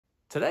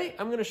Today,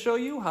 I'm going to show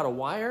you how to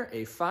wire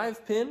a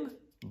 5-pin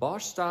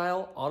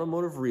Bosch-style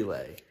automotive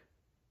relay.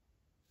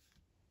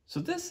 So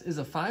this is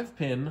a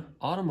 5-pin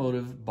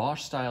automotive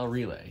Bosch-style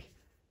relay.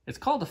 It's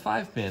called a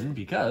 5-pin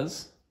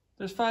because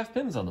there's 5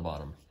 pins on the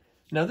bottom.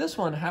 Now this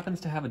one happens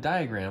to have a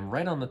diagram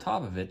right on the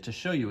top of it to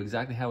show you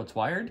exactly how it's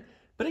wired,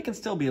 but it can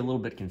still be a little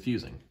bit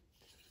confusing.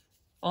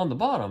 On the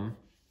bottom,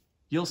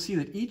 you'll see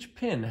that each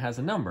pin has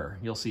a number.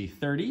 You'll see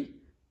 30,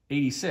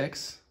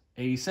 86,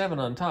 87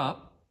 on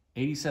top,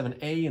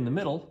 87A in the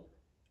middle,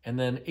 and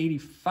then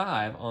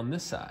 85 on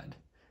this side.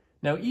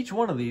 Now each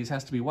one of these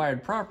has to be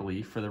wired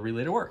properly for the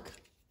relay to work.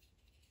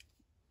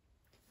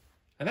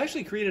 I've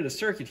actually created a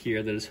circuit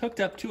here that is hooked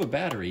up to a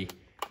battery,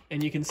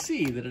 and you can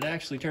see that it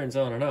actually turns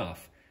on and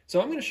off.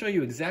 So I'm going to show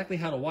you exactly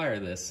how to wire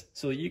this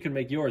so that you can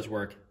make yours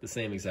work the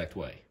same exact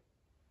way.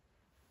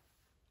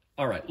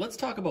 Alright, let's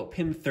talk about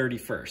pin 30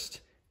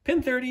 first.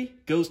 Pin 30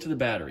 goes to the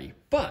battery,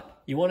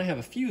 but you want to have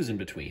a fuse in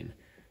between.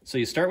 So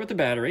you start with the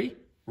battery,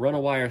 run a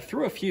wire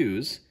through a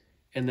fuse,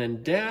 and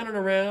then down and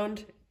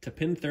around to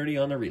pin 30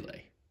 on the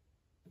relay.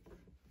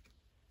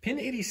 Pin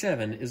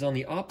 87 is on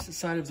the opposite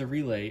side of the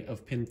relay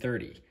of pin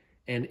 30,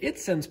 and it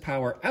sends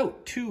power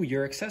out to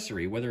your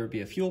accessory, whether it be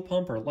a fuel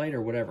pump or light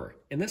or whatever.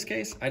 In this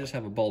case, I just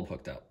have a bulb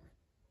hooked up.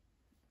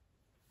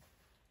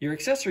 Your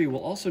accessory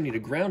will also need a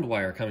ground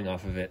wire coming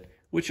off of it,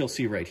 which you'll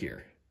see right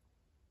here.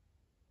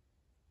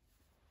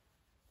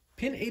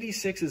 Pin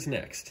 86 is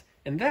next,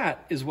 and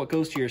that is what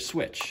goes to your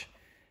switch.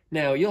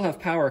 Now, you'll have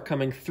power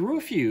coming through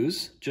a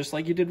fuse, just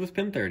like you did with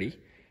pin 30,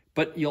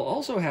 but you'll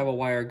also have a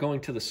wire going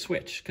to the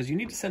switch, because you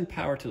need to send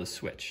power to the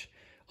switch.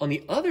 On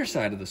the other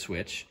side of the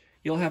switch,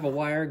 you'll have a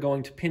wire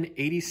going to pin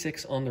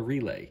 86 on the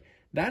relay.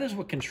 That is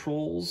what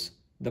controls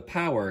the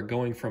power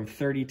going from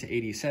 30 to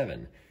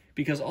 87,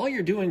 because all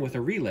you're doing with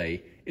a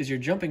relay is you're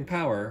jumping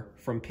power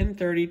from pin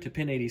 30 to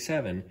pin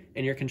 87,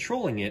 and you're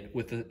controlling it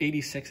with the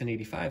 86 and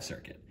 85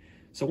 circuit.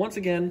 So once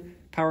again,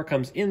 power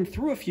comes in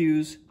through a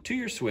fuse to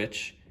your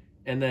switch,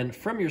 and then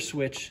from your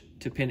switch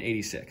to pin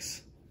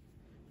 86.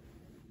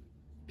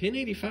 Pin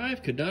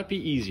 85 could not be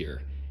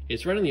easier.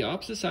 It's right on the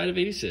opposite side of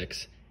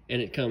 86,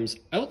 and it comes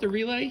out the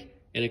relay,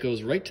 and it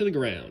goes right to the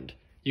ground.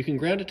 You can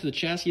ground it to the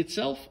chassis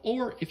itself,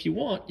 or if you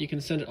want, you can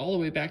send it all the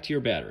way back to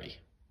your battery.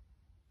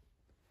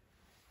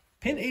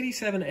 Pin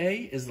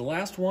 87A is the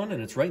last one,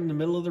 and it's right in the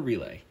middle of the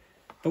relay.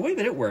 The way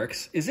that it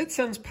works is it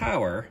sends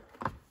power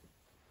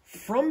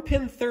from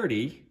pin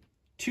 30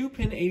 to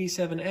pin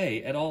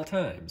 87A at all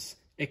times,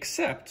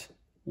 except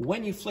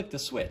when you flick the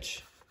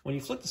switch. When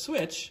you flick the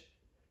switch,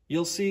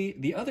 you'll see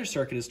the other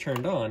circuit is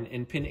turned on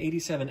and pin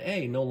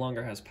 87A no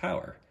longer has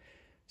power.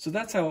 So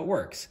that's how it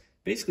works.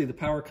 Basically, the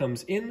power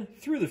comes in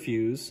through the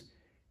fuse,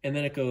 and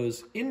then it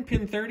goes in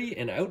pin 30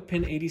 and out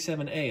pin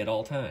 87A at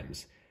all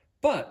times.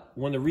 But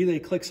when the relay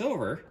clicks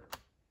over,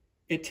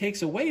 it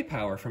takes away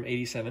power from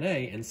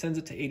 87A and sends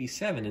it to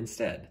 87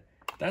 instead.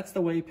 That's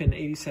the way pin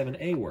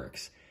 87A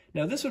works.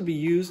 Now this would be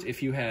used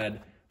if you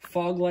had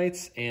fog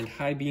lights and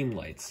high beam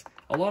lights.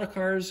 A lot of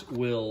cars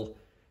will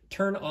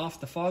turn off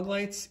the fog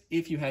lights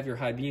if you have your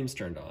high beams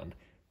turned on.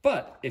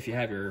 But if you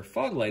have your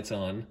fog lights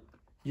on,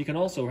 you can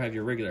also have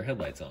your regular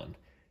headlights on.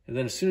 And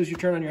then as soon as you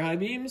turn on your high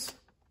beams,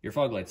 your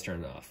fog lights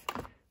turn off.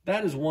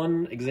 That is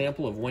one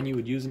example of when you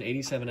would use an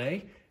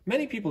 87A.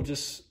 Many people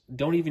just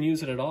don't even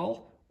use it at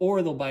all,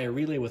 or they'll buy a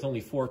relay with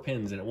only 4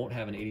 pins and it won't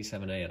have an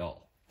 87A at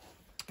all.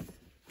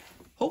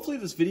 Hopefully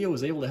this video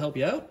was able to help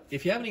you out.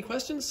 If you have any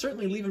questions,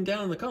 certainly leave them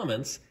down in the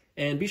comments.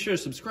 And be sure to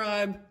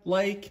subscribe,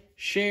 like,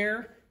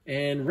 share,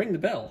 and ring the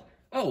bell.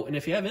 Oh, and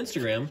if you have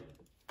Instagram,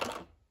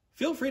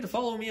 feel free to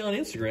follow me on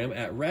Instagram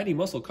at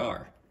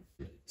RaddyMuscleCar.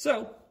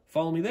 So,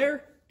 follow me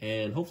there,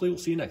 and hopefully we'll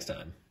see you next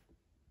time.